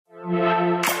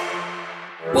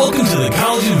Welcome to the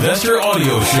College Investor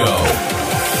Audio Show,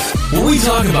 where we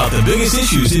talk about the biggest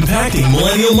issues impacting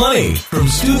millennial money, from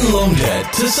student loan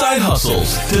debt to side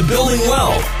hustles to building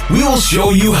wealth. We will show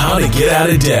you how to get out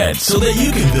of debt so that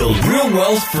you can build real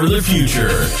wealth for the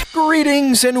future.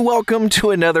 Greetings and welcome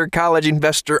to another College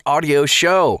Investor Audio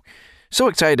Show. So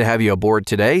excited to have you aboard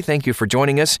today. Thank you for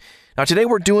joining us. Now today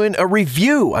we're doing a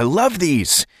review. I love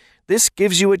these. This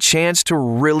gives you a chance to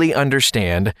really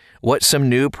understand what some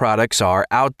new products are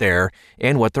out there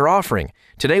and what they're offering.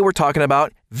 Today we're talking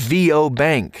about VO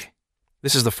Bank.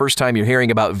 This is the first time you're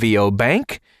hearing about VO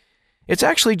Bank. It's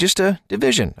actually just a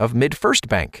division of MidFirst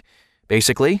Bank.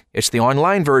 Basically, it's the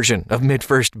online version of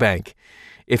MidFirst Bank.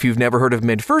 If you've never heard of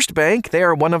MidFirst Bank, they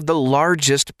are one of the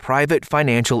largest private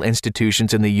financial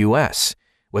institutions in the U.S.,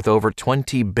 with over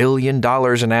 $20 billion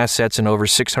in assets and over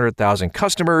 600,000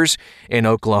 customers in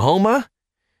Oklahoma,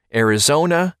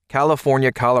 Arizona,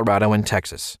 California, Colorado, and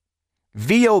Texas.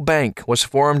 VO Bank was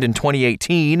formed in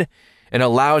 2018 and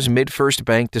allows MidFirst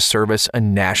Bank to service a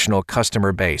national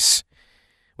customer base,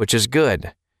 which is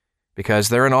good because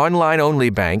they're an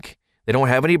online-only bank. They don't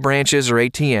have any branches or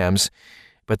ATMs,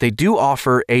 but they do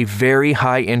offer a very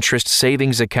high-interest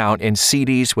savings account and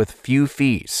CDs with few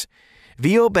fees.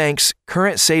 VO Bank's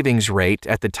current savings rate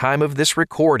at the time of this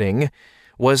recording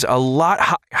was a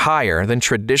lot higher than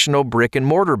traditional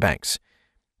brick-and-mortar banks.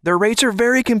 Their rates are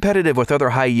very competitive with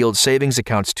other high-yield savings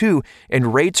accounts too,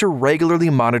 and rates are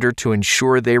regularly monitored to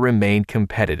ensure they remain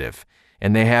competitive,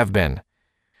 and they have been.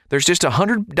 There's just a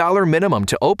 $100 minimum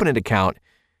to open an account,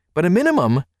 but a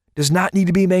minimum does not need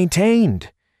to be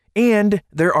maintained, and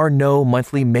there are no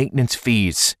monthly maintenance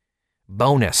fees.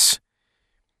 Bonus.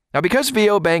 Now, because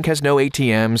VO Bank has no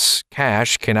ATMs,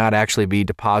 cash cannot actually be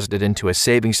deposited into a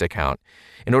savings account.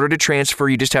 In order to transfer,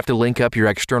 you just have to link up your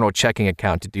external checking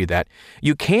account to do that.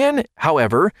 You can,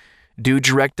 however, do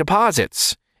direct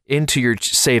deposits into your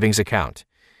savings account.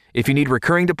 If you need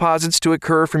recurring deposits to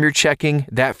occur from your checking,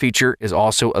 that feature is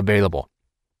also available.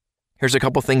 Here's a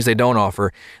couple things they don't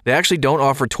offer. They actually don't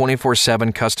offer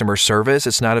 24/7 customer service.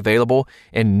 It's not available,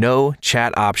 and no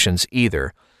chat options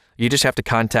either. You just have to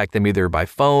contact them either by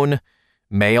phone,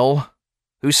 mail,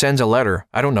 who sends a letter?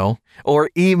 I don't know,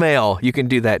 or email. You can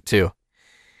do that too.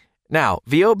 Now,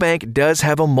 VO Bank does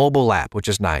have a mobile app, which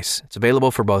is nice. It's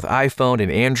available for both iPhone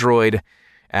and Android.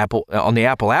 On the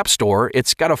Apple App Store,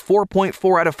 it's got a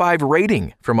 4.4 out of 5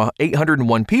 rating from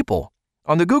 801 people.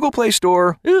 On the Google Play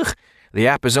Store, the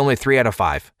app is only 3 out of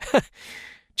 5.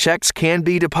 Checks can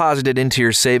be deposited into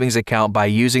your savings account by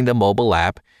using the mobile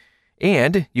app.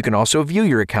 And you can also view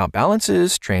your account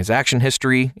balances, transaction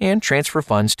history, and transfer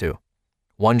funds too.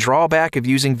 One drawback of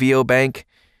using VO Bank,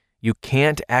 you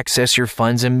can't access your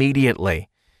funds immediately.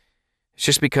 It's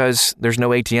just because there's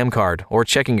no ATM card or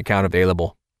checking account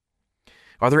available.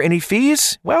 Are there any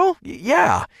fees? Well,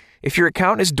 yeah. If your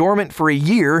account is dormant for a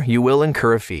year, you will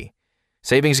incur a fee.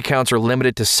 Savings accounts are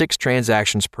limited to 6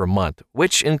 transactions per month,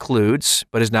 which includes,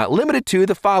 but is not limited to,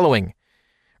 the following: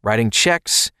 writing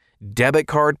checks, debit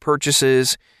card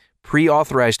purchases,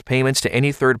 pre-authorized payments to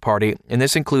any third party, and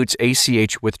this includes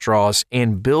ACH withdrawals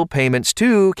and bill payments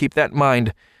too. Keep that in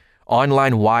mind.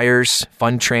 Online wires,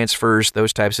 fund transfers,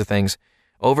 those types of things.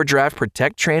 Overdraft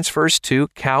Protect transfers too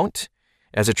count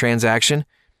as a transaction.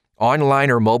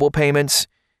 Online or mobile payments,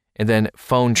 and then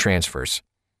phone transfers.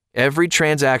 Every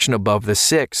transaction above the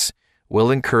 6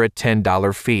 will incur a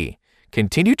 $10 fee.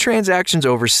 Continued transactions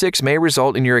over 6 may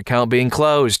result in your account being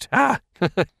closed.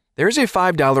 There is a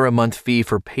 $5 a month fee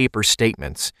for paper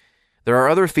statements. There are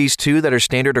other fees too that are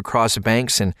standard across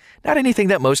banks and not anything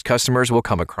that most customers will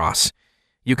come across.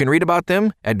 You can read about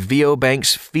them at VO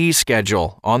Bank's fee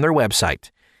schedule on their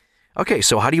website. Okay,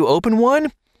 so how do you open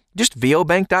one? Just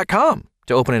vobank.com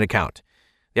to open an account.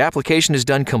 The application is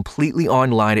done completely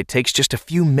online. It takes just a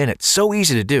few minutes. So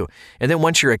easy to do. And then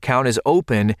once your account is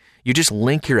open, you just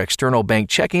link your external bank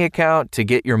checking account to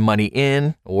get your money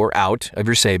in or out of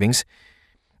your savings.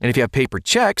 And if you have paper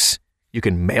checks, you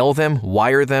can mail them,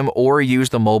 wire them, or use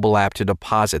the mobile app to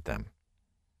deposit them.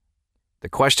 The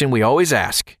question we always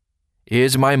ask,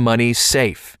 is my money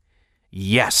safe?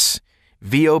 Yes.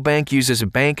 VO Bank uses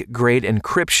bank-grade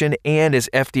encryption and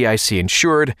is FDIC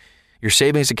insured. Your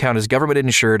savings account is government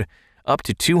insured up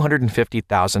to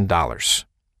 $250,000.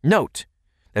 Note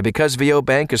that because VO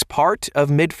Bank is part of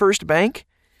MidFirst Bank,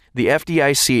 the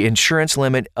FDIC insurance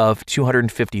limit of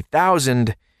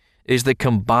 $250,000 is the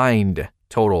combined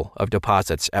total of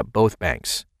deposits at both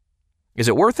banks. Is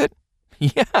it worth it?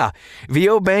 Yeah.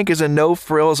 VO Bank is a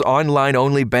no-frills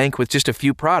online-only bank with just a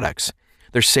few products.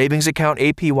 Their savings account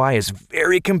APY is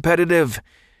very competitive,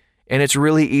 and it's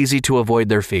really easy to avoid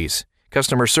their fees.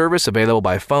 Customer service available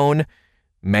by phone,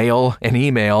 mail and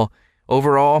email,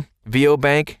 overall, VO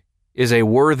Bank is a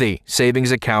worthy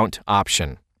savings account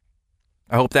option.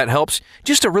 I hope that helps.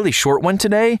 Just a really short one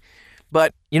today,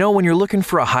 but when you're looking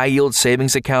for a high-yield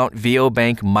savings account, VO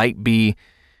Bank might be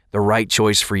the right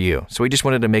choice for you. So we just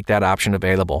wanted to make that option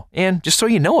available. And just so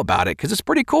you know about it, because it's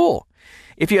pretty cool.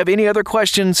 If you have any other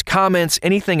questions, comments,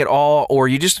 anything at all, or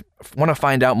you just want to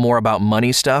find out more about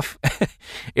money stuff,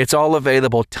 it's all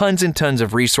available. Tons and tons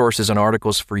of resources and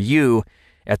articles for you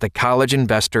at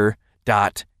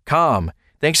thecollegeinvestor.com.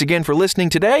 Thanks again for listening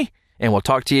today, and we'll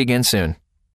talk to you again soon.